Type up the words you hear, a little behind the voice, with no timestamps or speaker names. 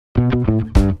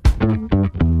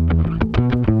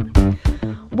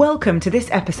Welcome to this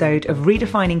episode of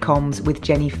Redefining Comms with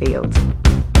Jenny Field.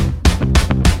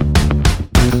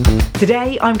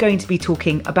 Today I'm going to be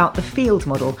talking about the Field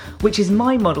model, which is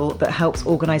my model that helps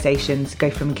organisations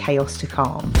go from chaos to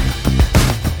calm.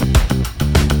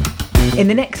 In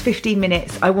the next 15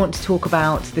 minutes, I want to talk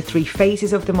about the three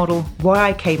phases of the model, why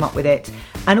I came up with it,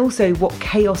 and also what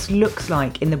chaos looks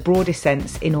like in the broadest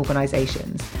sense in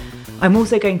organisations. I'm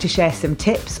also going to share some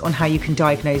tips on how you can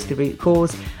diagnose the root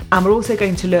cause, and we're also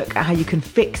going to look at how you can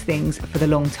fix things for the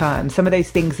long term, some of those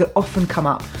things that often come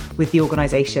up with the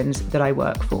organisations that I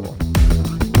work for.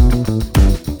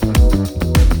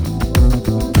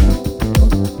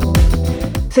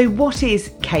 So what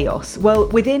is chaos? Well,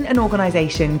 within an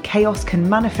organisation, chaos can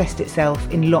manifest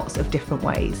itself in lots of different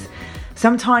ways.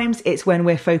 Sometimes it's when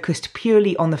we're focused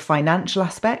purely on the financial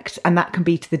aspect, and that can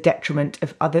be to the detriment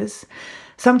of others.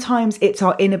 Sometimes it's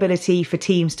our inability for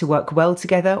teams to work well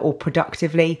together or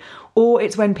productively, or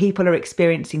it's when people are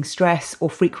experiencing stress or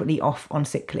frequently off on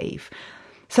sick leave.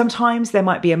 Sometimes there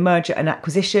might be a merger and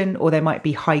acquisition, or there might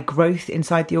be high growth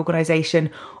inside the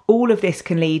organisation. All of this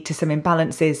can lead to some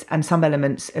imbalances and some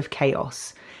elements of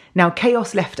chaos. Now,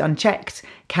 chaos left unchecked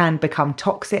can become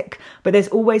toxic, but there's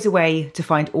always a way to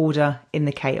find order in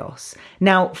the chaos.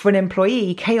 Now, for an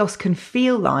employee, chaos can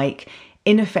feel like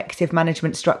ineffective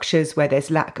management structures where there's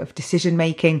lack of decision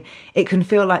making. It can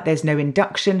feel like there's no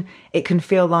induction. It can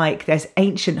feel like there's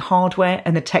ancient hardware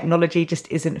and the technology just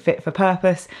isn't fit for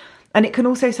purpose. And it can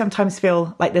also sometimes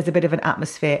feel like there's a bit of an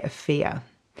atmosphere of fear.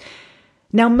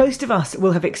 Now, most of us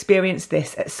will have experienced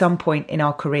this at some point in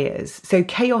our careers. So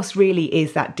chaos really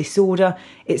is that disorder,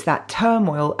 it's that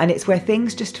turmoil, and it's where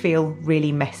things just feel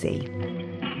really messy.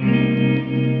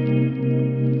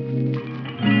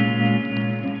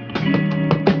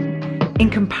 In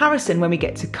comparison, when we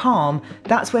get to calm,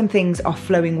 that's when things are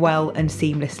flowing well and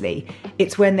seamlessly.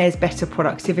 It's when there's better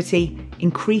productivity,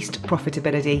 increased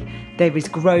profitability, there is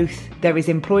growth, there is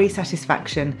employee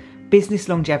satisfaction, business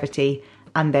longevity,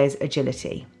 and there's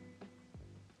agility.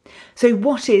 So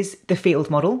what is the Field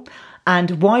model?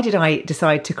 And why did I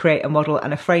decide to create a model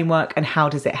and a framework, and how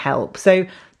does it help? So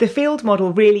the Field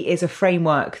model really is a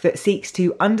framework that seeks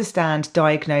to understand,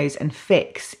 diagnose and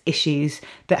fix issues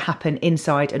that happen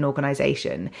inside an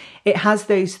organisation. It has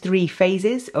those three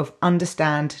phases of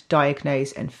understand,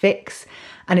 diagnose and fix.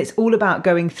 And it's all about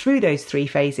going through those three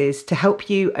phases to help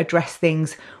you address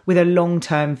things with a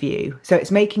long-term view. So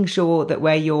it's making sure that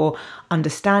where you're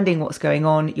understanding what's going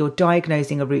on, you're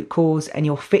diagnosing a root cause and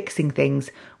you're fixing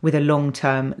things with a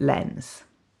long-term lens.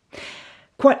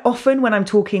 Quite often when I'm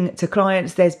talking to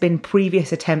clients, there's been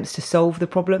previous attempts to solve the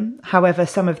problem. However,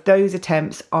 some of those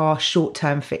attempts are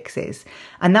short-term fixes.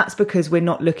 And that's because we're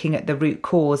not looking at the root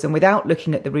cause. And without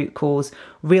looking at the root cause,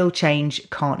 real change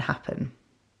can't happen.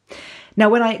 Now,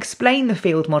 when I explain the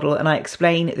Field model and I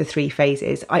explain the three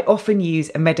phases, I often use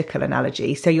a medical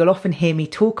analogy. So you'll often hear me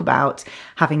talk about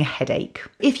having a headache.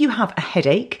 If you have a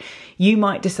headache, you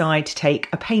might decide to take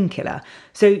a painkiller.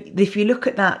 So if you look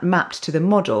at that mapped to the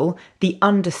model, the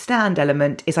understand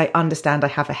element is I understand I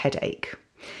have a headache.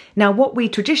 Now, what we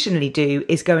traditionally do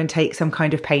is go and take some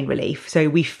kind of pain relief. So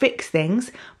we fix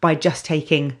things by just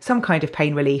taking some kind of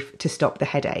pain relief to stop the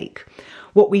headache.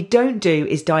 What we don't do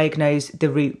is diagnose the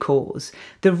root cause.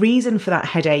 The reason for that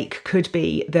headache could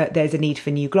be that there's a need for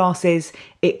new glasses.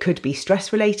 It could be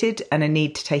stress related and a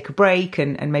need to take a break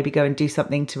and maybe go and do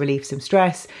something to relieve some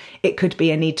stress. It could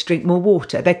be a need to drink more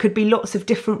water. There could be lots of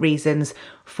different reasons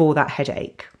for that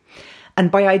headache.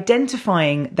 And by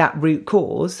identifying that root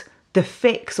cause, the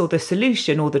fix or the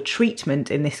solution or the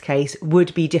treatment in this case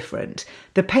would be different.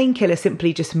 The painkiller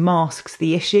simply just masks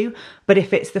the issue, but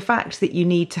if it's the fact that you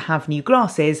need to have new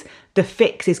glasses, the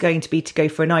fix is going to be to go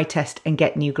for an eye test and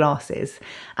get new glasses.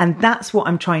 And that's what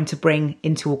I'm trying to bring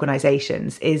into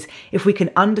organisations is if we can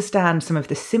understand some of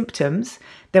the symptoms,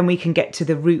 then we can get to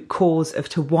the root cause of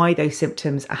to why those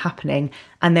symptoms are happening,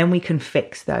 and then we can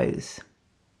fix those.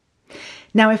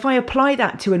 Now, if I apply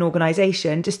that to an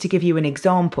organisation, just to give you an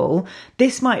example,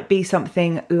 this might be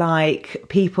something like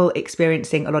people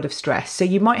experiencing a lot of stress. So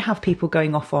you might have people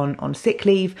going off on sick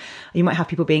leave, you might have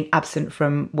people being absent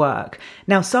from work.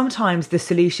 Now, sometimes the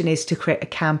solution is to create a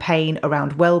campaign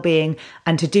around well-being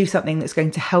and to do something that's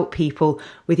going to help people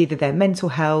with either their mental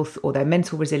health or their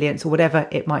mental resilience or whatever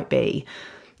it might be.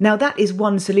 Now, that is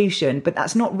one solution, but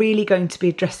that's not really going to be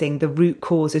addressing the root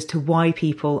cause as to why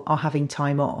people are having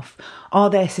time off.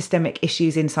 Are there systemic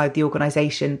issues inside the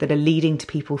organisation that are leading to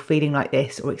people feeling like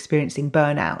this or experiencing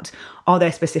burnout? Are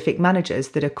there specific managers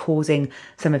that are causing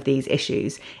some of these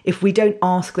issues? If we don't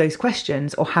ask those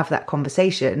questions or have that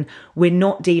conversation, we're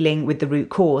not dealing with the root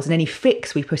cause, and any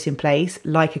fix we put in place,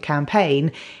 like a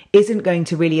campaign, isn't going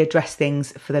to really address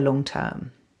things for the long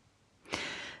term.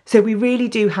 So we really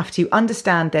do have to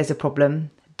understand there's a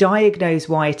problem, diagnose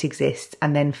why it exists,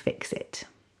 and then fix it.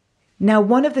 Now,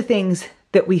 one of the things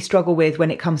that we struggle with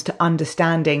when it comes to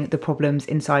understanding the problems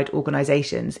inside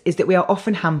organisations is that we are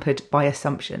often hampered by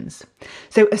assumptions.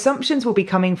 So assumptions will be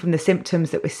coming from the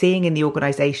symptoms that we're seeing in the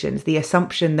organisations, the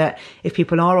assumption that if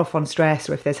people are off on stress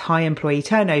or if there's high employee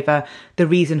turnover, the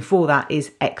reason for that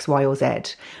is X, Y, or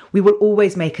Z. We will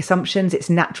always make assumptions. It's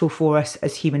natural for us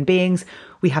as human beings.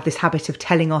 We have this habit of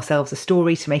telling ourselves a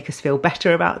story to make us feel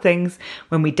better about things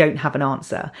when we don't have an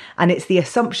answer. And it's the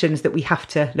assumptions that we have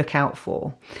to look out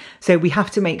for. So we have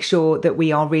to make sure that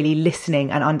we are really listening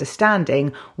and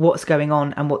understanding what's going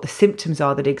on and what the symptoms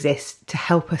are that exist to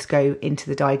help us go into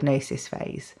the diagnosis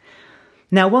phase.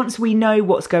 Now, once we know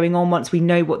what's going on, once we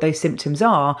know what those symptoms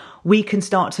are, we can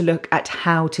start to look at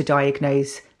how to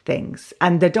diagnose things.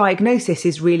 And the diagnosis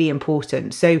is really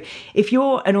important. So if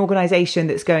you're an organisation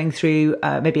that's going through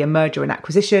maybe a merger and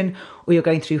acquisition, or you're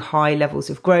going through high levels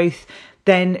of growth,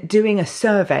 then doing a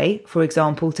survey, for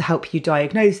example, to help you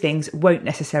diagnose things won't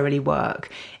necessarily work.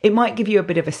 It might give you a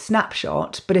bit of a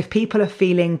snapshot, but if people are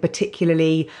feeling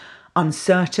particularly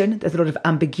uncertain, there's a lot of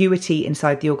ambiguity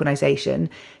inside the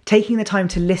organisation, taking the time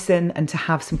to listen and to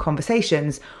have some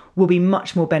conversations will be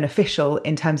much more beneficial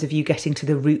in terms of you getting to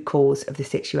the root cause of the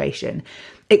situation.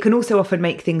 It can also often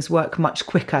make things work much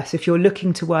quicker. So if you're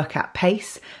looking to work at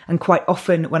pace, and quite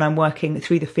often when I'm working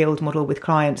through the field model with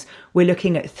clients, we're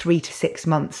looking at 3 to 6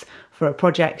 months for a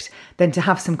project, then to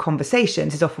have some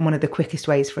conversations is often one of the quickest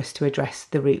ways for us to address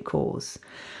the root cause.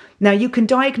 Now, you can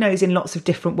diagnose in lots of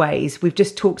different ways. We've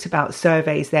just talked about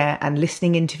surveys there and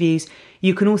listening interviews.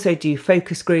 You can also do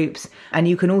focus groups, and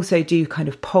you can also do kind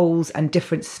of polls and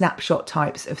different snapshot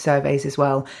types of surveys as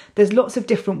well. There's lots of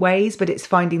different ways, but it's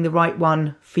finding the right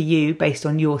one for you based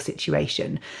on your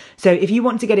situation. So if you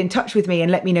want to get in touch with me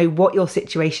and let me know what your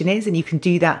situation is, and you can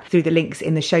do that through the links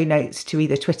in the show notes to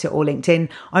either Twitter or LinkedIn,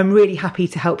 I'm really happy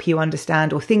to help you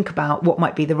understand or think about what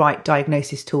might be the right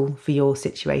diagnosis tool for your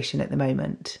situation at the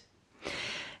moment.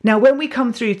 Now, when we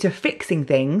come through to fixing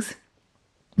things,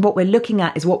 what we're looking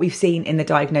at is what we've seen in the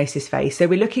diagnosis phase. So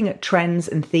we're looking at trends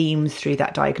and themes through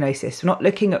that diagnosis. We're not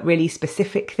looking at really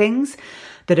specific things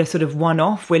that are sort of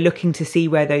one-off. We're looking to see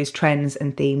where those trends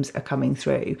and themes are coming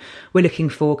through. We're looking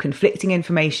for conflicting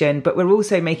information, but we're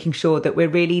also making sure that we're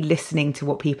really listening to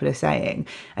what people are saying.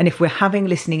 And if we're having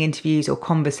listening interviews or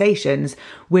conversations,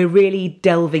 we're really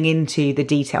delving into the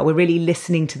detail. We're really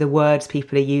listening to the words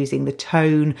people are using, the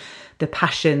tone, the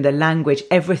passion, the language,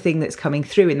 everything that's coming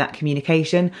through in that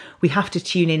communication. We have to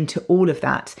tune into all of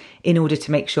that in order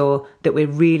to make sure that we're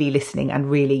really listening and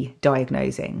really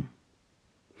diagnosing.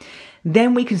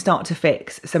 Then we can start to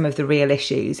fix some of the real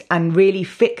issues, and really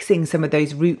fixing some of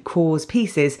those root cause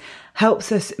pieces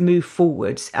helps us move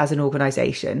forwards as an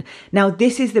organisation. Now,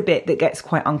 this is the bit that gets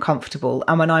quite uncomfortable.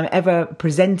 And when I'm ever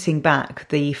presenting back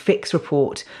the fix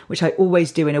report, which I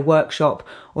always do in a workshop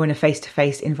or in a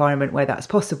face-to-face environment where that's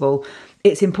possible,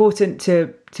 it's important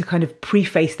to kind of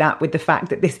preface that with the fact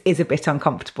that this is a bit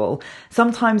uncomfortable.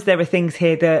 Sometimes there are things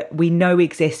here that we know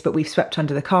exist, but we've swept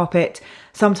under the carpet.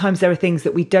 Sometimes there are things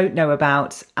that we don't know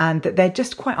about, and that they're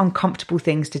just quite uncomfortable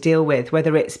things to deal with,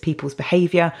 whether it's people's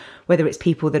behaviour, whether it's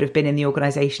people that have been in the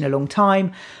organisation a long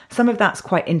time. Some of that's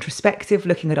quite introspective,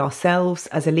 looking at ourselves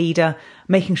as a leader,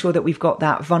 making sure that we've got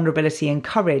that vulnerability and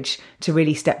courage to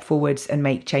really step forwards and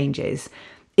make changes.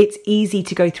 It's easy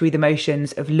to go through the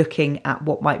motions of looking at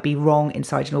what might be wrong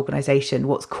inside an organisation,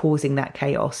 what's causing that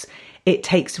chaos. It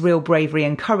takes real bravery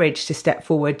and courage to step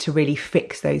forward to really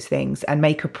fix those things and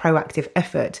make a proactive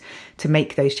effort to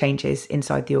make those changes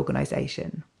inside the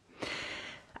organisation.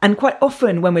 And quite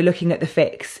often when we're looking at the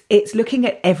fix, it's looking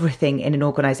at everything in an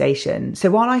organisation.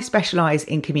 So while I specialise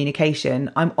in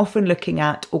communication, I'm often looking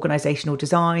at organisational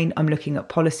design, I'm looking at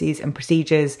policies and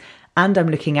procedures, and I'm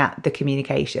looking at the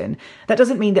communication. That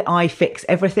doesn't mean that I fix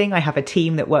everything. I have a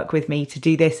team that work with me to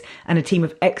do this, and a team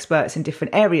of experts in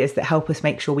different areas that help us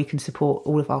make sure we can support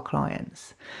all of our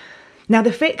clients. Now,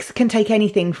 the fix can take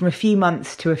anything from a few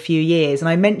months to a few years. And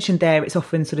I mentioned there, it's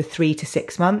often sort of 3 to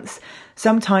 6 months.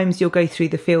 Sometimes you'll go through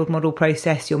the field model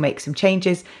process, you'll make some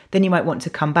changes, then you might want to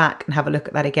come back and have a look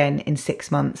at that again in 6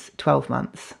 months, 12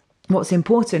 months. What's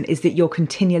important is that you're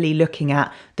continually looking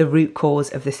at the root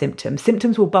cause of the symptoms.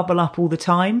 Symptoms will bubble up all the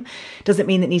time. Doesn't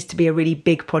mean it needs to be a really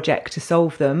big project to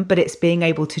solve them, but it's being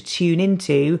able to tune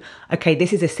into, okay,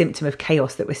 this is a symptom of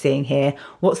chaos that we're seeing here.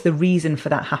 What's the reason for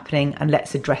that happening? And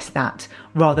let's address that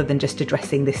rather than just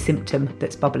addressing the symptom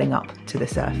that's bubbling up to the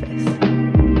surface.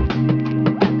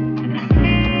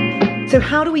 So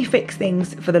how do we fix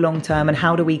things for the long term and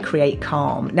how do we create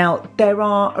calm? Now, there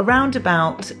are around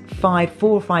about 4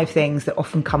 or 5 things that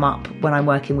often come up when I'm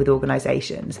working with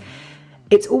organisations.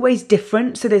 It's always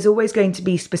different, so there's always going to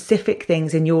be specific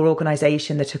things in your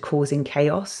organisation that are causing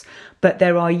chaos, but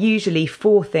there are usually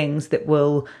 4 things that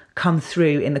will come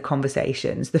through in the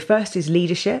conversations. The first is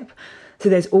leadership. So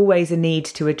there's always a need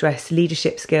to address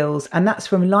leadership skills, and that's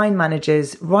from line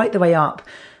managers right the way up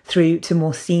through to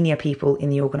more senior people in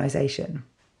the organisation.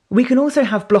 We can also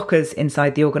have blockers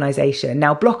inside the organisation.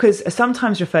 Now, blockers are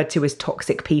sometimes referred to as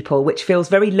toxic people, which feels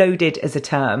very loaded as a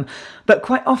term, but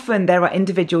quite often there are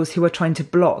individuals who are trying to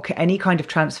block any kind of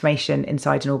transformation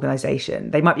inside an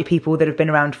organisation. They might be people that have been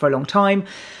around for a long time,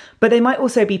 but they might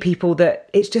also be people that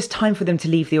it's just time for them to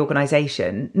leave the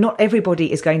organisation. Not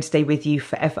everybody is going to stay with you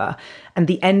forever. And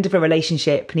the end of a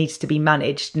relationship needs to be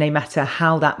managed, no matter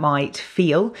how that might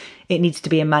feel. It needs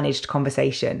to be a managed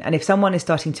conversation. And if someone is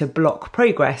starting to block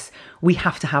progress, we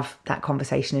have to have that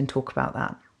conversation and talk about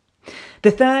that. The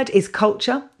third is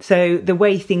culture. So the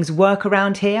way things work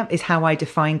around here is how I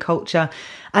define culture.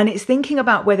 And it's thinking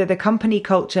about whether the company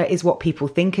culture is what people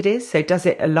think it is. So does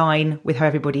it align with how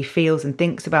everybody feels and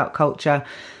thinks about culture?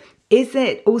 Is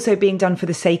it also being done for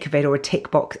the sake of it or a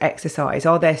tick box exercise?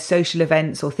 Are there social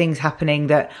events or things happening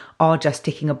that are just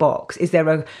ticking a box? Is there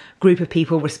a group of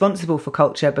people responsible for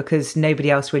culture because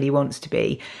nobody else really wants to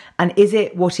be? And is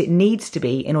it what it needs to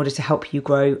be in order to help you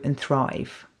grow and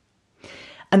thrive?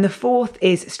 And the fourth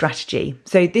is strategy.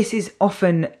 So this is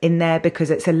often in there because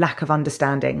it's a lack of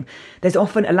understanding. There's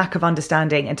often a lack of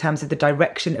understanding in terms of the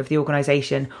direction of the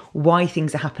organisation, why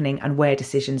things are happening and where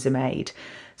decisions are made.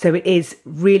 So it is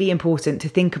really important to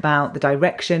think about the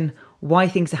direction, why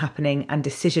things are happening and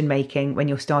decision making when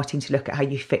you're starting to look at how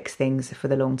you fix things for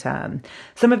the long term.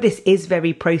 Some of this is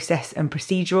very process and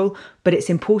procedural, but it's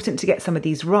important to get some of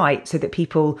these right so that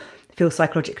people feel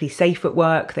psychologically safe at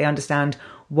work, they understand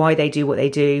why they do what they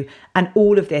do, and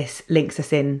all of this links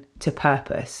us in to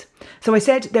purpose. So I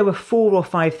said there were 4 or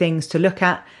 5 things to look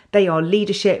at. They are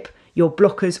leadership, your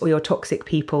blockers or your toxic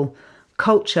people,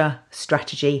 culture,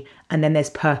 strategy, and then there's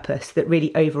purpose that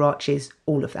really overarches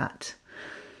all of that.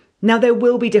 Now, there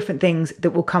will be different things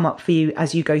that will come up for you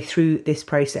as you go through this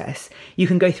process. You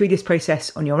can go through this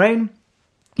process on your own.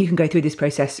 You can go through this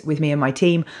process with me and my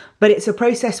team, but it's a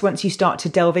process once you start to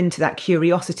delve into that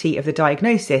curiosity of the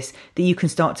diagnosis that you can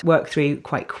start to work through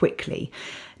quite quickly.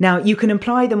 Now, you can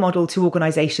apply the model to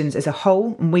organisations as a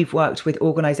whole, and we've worked with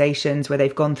organisations where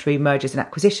they've gone through mergers and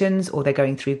acquisitions or they're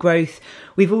going through growth.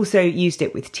 We've also used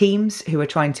it with teams who are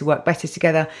trying to work better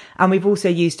together, and we've also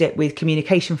used it with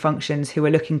communication functions who are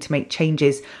looking to make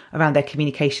changes around their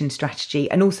communication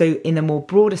strategy and also in the more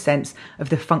broader sense of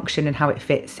the function and how it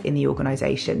fits in the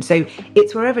organisation. So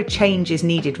it's wherever change is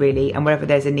needed really, and wherever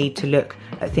there's a need to look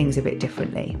at things a bit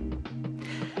differently.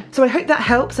 So I hope that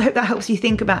helps. I hope that helps you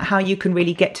think about how you can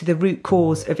really get to the root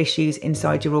cause of issues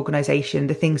inside your organisation,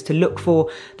 the things to look for,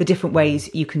 the different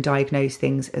ways you can diagnose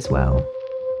things as well.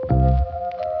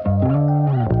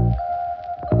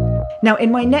 Now,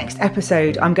 in my next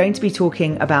episode, I'm going to be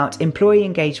talking about employee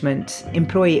engagement,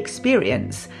 employee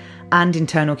experience, and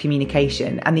internal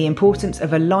communication, and the importance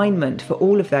of alignment for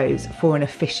all of those for an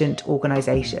efficient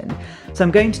organisation. So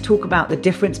I'm going to talk about the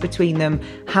difference between them,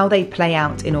 how they play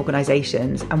out in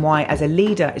organisations, and why as a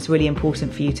leader it's really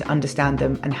important for you to understand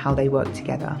them and how they work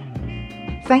together.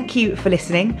 Thank you for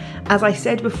listening. As I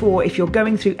said before, if you're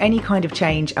going through any kind of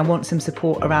change and want some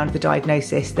support around the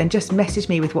diagnosis, then just message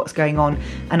me with what's going on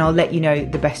and I'll let you know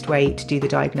the best way to do the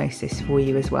diagnosis for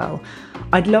you as well.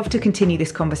 I'd love to continue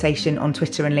this conversation on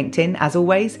Twitter and LinkedIn, as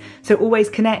always. So always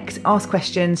connect, ask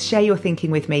questions, share your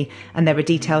thinking with me, and there are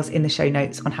details in the show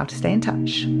notes on how to stay in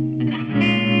touch.